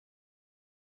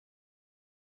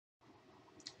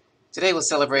Today we'll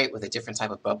celebrate with a different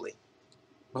type of bubble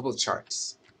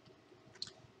charts. The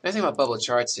nice thing about bubble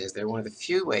charts is they're one of the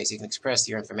few ways you can express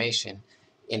your information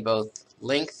in both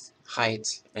length,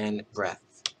 height, and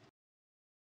breadth.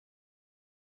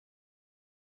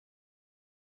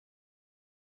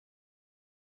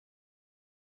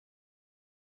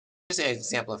 Here's an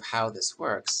example of how this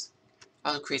works.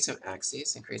 I'll create some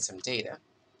axes and create some data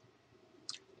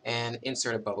and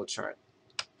insert a bubble chart.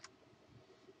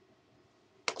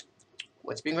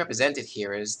 What's being represented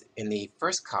here is in the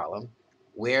first column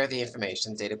where the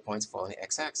information data points fall on the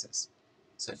x-axis.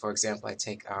 So for example, I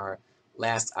take our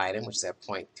last item, which is at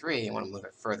 0.3, and want to move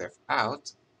it further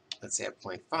out, let's say at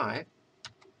 0.5.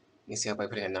 You see how by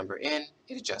putting a number in,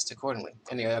 it adjusts accordingly.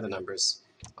 And the other numbers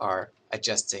are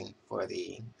adjusting for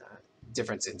the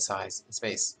difference in size and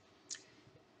space.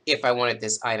 If I wanted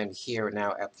this item here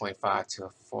now at 0.5 to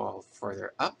fall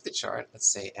further up the chart, let's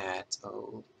say at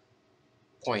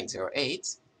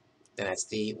 0.08, then that's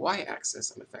the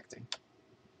y-axis I'm affecting.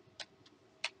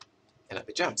 And up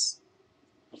it jumps.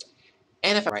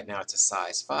 And if right now it's a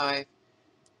size 5,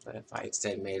 but if I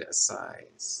instead made it a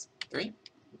size 3,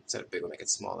 instead of big, we'll make it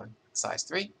smaller, size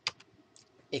 3,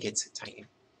 it gets tiny.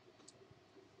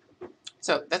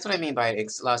 So that's what I mean by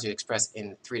it allows you to express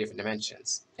in 3 different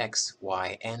dimensions, x,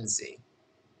 y, and z.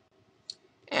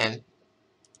 And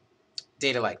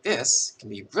data like this can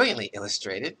be brilliantly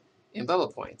illustrated in bubble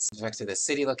points with respect to the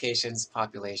city locations,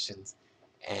 populations,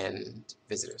 and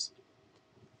visitors.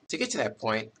 To get to that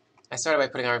point, I started by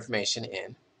putting our information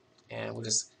in, and we'll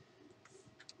just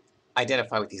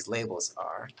identify what these labels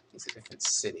are. These are different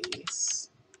cities.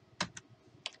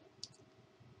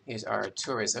 Here's our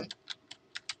tourism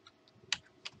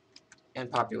and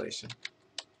population.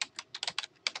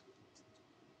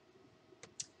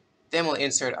 Then we'll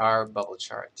insert our bubble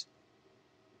chart.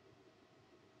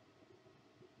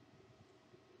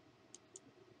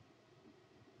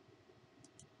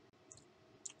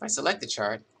 If I select the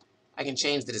chart, I can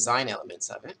change the design elements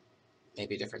of it,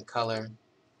 maybe a different color.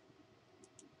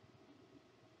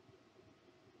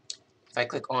 If I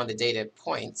click on the data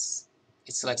points,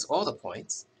 it selects all the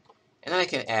points, and then I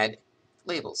can add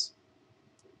labels.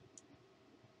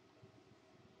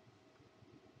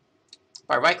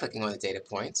 By right-clicking on the data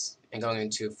points and going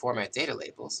into Format Data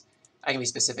Labels, I can be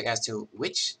specific as to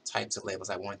which types of labels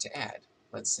I want to add.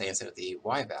 Let's say instead of the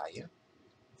Y value,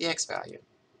 the X value.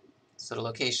 So the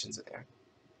locations are there.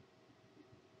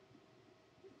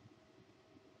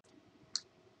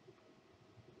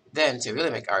 Then, to really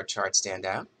make our chart stand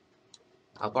out,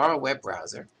 I'll borrow a web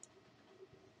browser,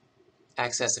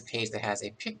 access a page that has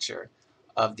a picture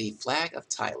of the flag of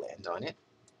Thailand on it,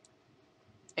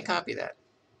 and copy that.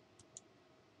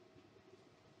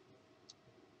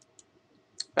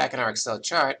 Back in our Excel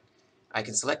chart, I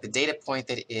can select the data point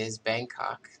that is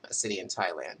Bangkok, a city in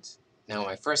Thailand. Now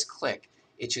when I first click,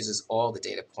 it chooses all the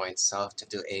data points, so I'll have to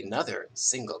do another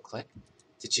single click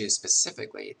to choose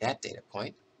specifically that data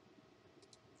point.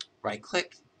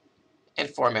 Right-click and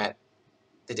format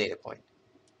the data point.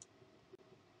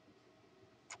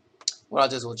 What I'll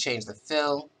do is we'll change the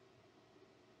fill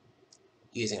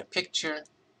using a picture.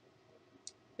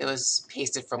 It was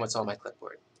pasted from what's on my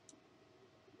clipboard.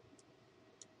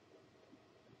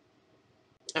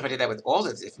 If I did that with all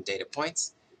of the different data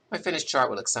points, my finished chart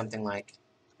will look something like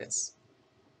this.